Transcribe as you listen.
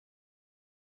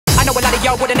know a lot of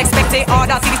y'all wouldn't expect it. All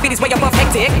I see these speed is way above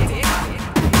hectic.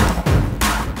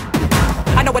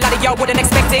 I know a lot of y'all wouldn't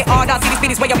expect it. All I see these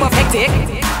speed is way above hectic.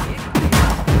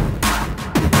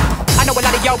 I know a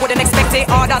lot of y'all wouldn't expect it.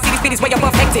 All I see these speed is way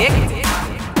above hectic.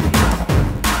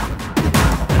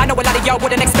 I know a lot of y'all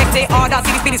wouldn't expect it. All I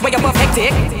see these speed is way above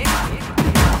hectic.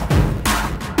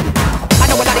 I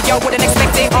know a lot of y'all wouldn't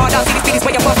expect it. All I see these speed is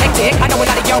way above hectic. I know a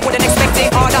lot of y'all wouldn't expect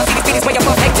it. All I see these speed is way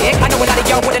above hectic. I know a lot of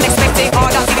y'all wouldn't expect it. All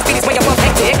I see these speed is way above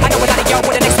hectic. I know a lot of y'all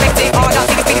wouldn't expect it. All I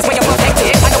see these speed is way above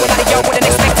hectic. I know a lot of y'all wouldn't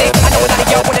expect it. I know a lot of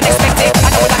y'all wouldn't expect it. I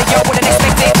know a lot of y'all wouldn't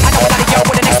expect it. I know a lot of y'all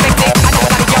wouldn't expect it. I know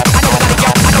a lot of y'all. I know a lot of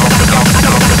y'all. I know a lot of y'all. I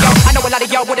know a lot of y'all. I know a lot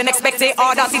of y'all wouldn't expect it.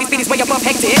 All I see these speed is way above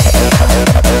hectic.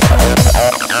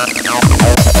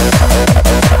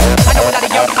 I know a lot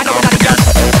of y'all. I know a lot of y'all.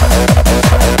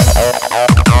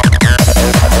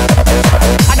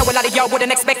 I know a lot of y'all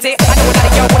wouldn't expect it. I know a lot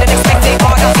of y'all wouldn't expect it.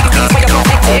 All I see these speed is way above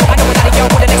hectic. I know a lot of y'all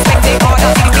wouldn't expect it. All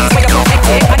I see these speed is way above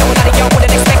hectic.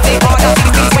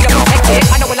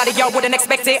 I know a lot of y'all wouldn't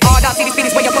expect it. All I see these speed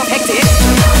is way above hectic.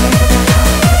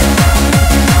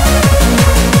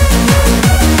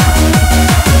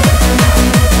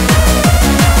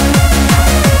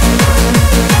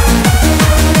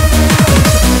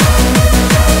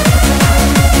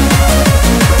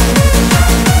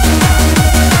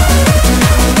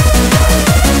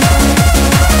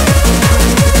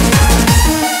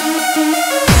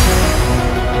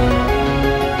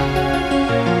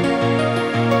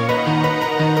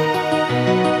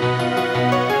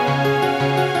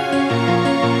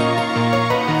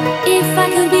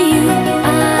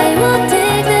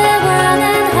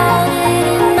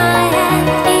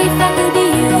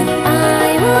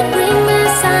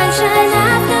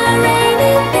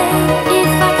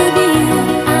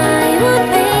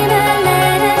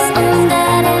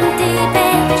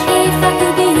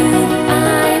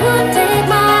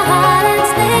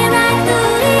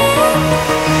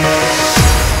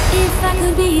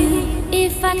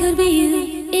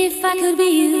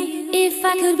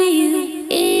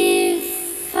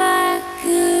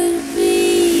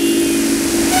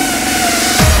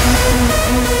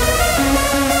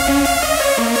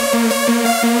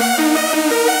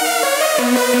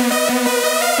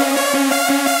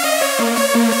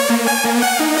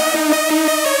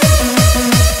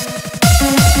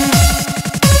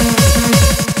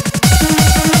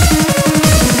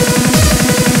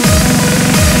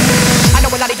 I know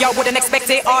a lot of y'all wouldn't expect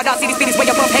it. All I see these speed is way above hectic. All I see these speed is way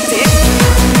above hectic.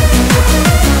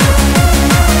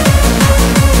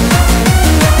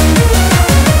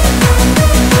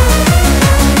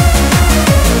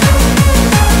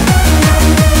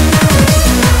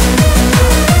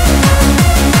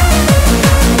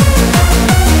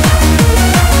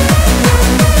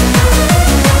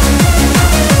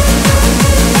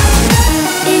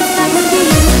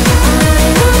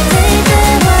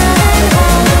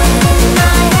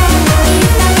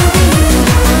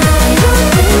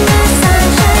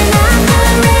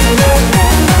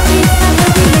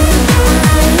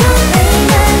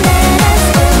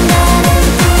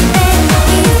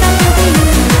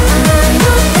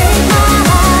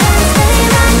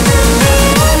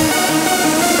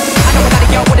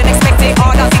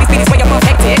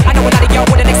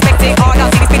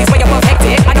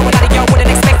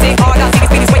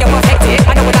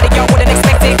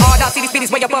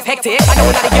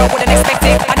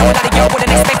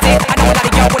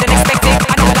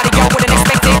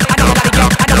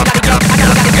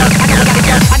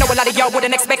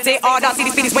 All I see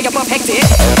these speed is way above hectic.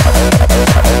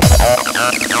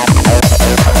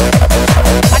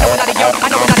 I know a lot of y'all. I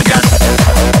know a lot of y'all.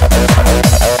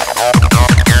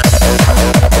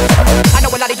 I know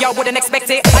a lot of y'all wouldn't expect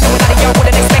it. I know a lot of y'all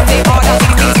wouldn't expect it. All I see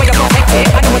these speed is way above hectic.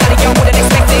 I know a lot of y'all wouldn't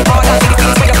expect it. All I see these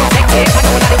speed is way above hectic. I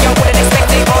know a lot of y'all wouldn't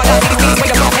expect it. All I see these speed is way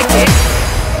above hectic.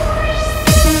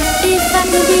 If I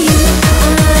could be you, I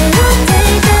would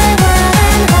take the world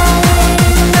and hold it in my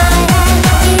hand.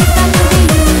 If I could be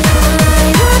you, I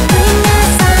would bring the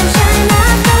sunshine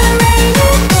after a rainy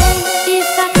day.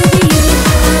 If I could be you,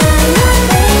 I would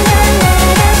paint the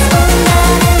letters on that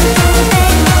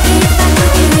empty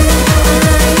page. If I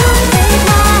could be you, I would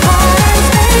take my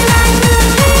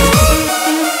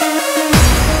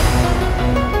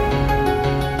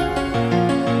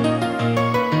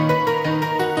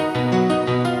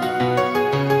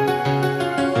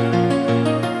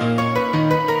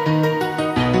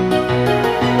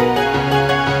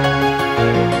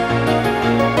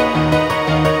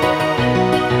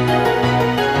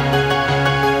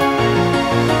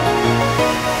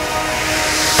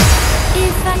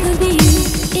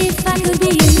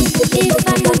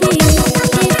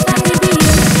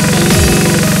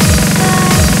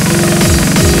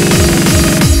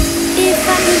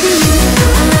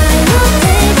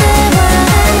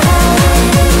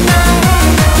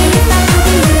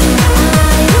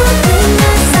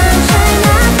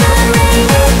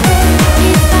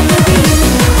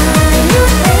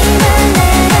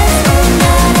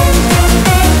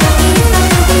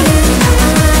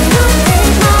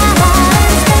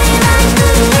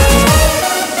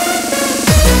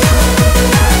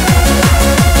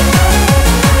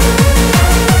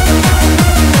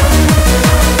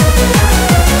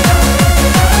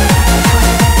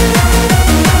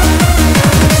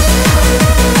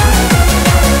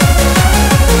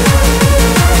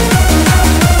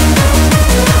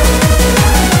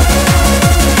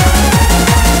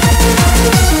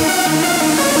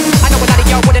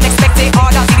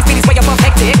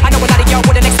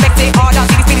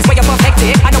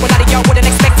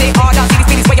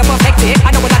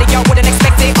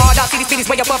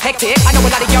above hectic. I know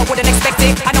a lot of y'all wouldn't expect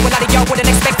it. I know a lot of y'all wouldn't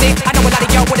expect it. I know a lot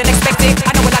of y'all wouldn't expect it.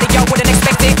 I know a lot of y'all wouldn't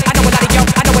expect it. I know a lot of y'all.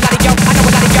 I know a lot of y'all. I know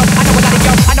a lot of y'all. I know a lot of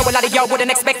y'all. I know a lot of y'all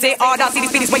wouldn't expect it. Oh, now see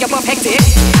these beats way above hectic.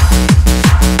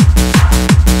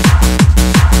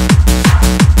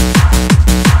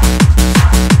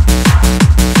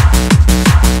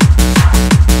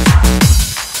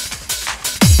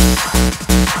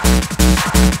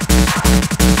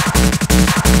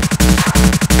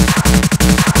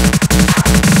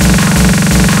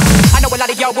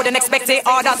 Y'all wouldn't expect it.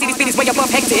 Oh, now see these beats way above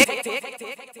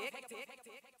hectic.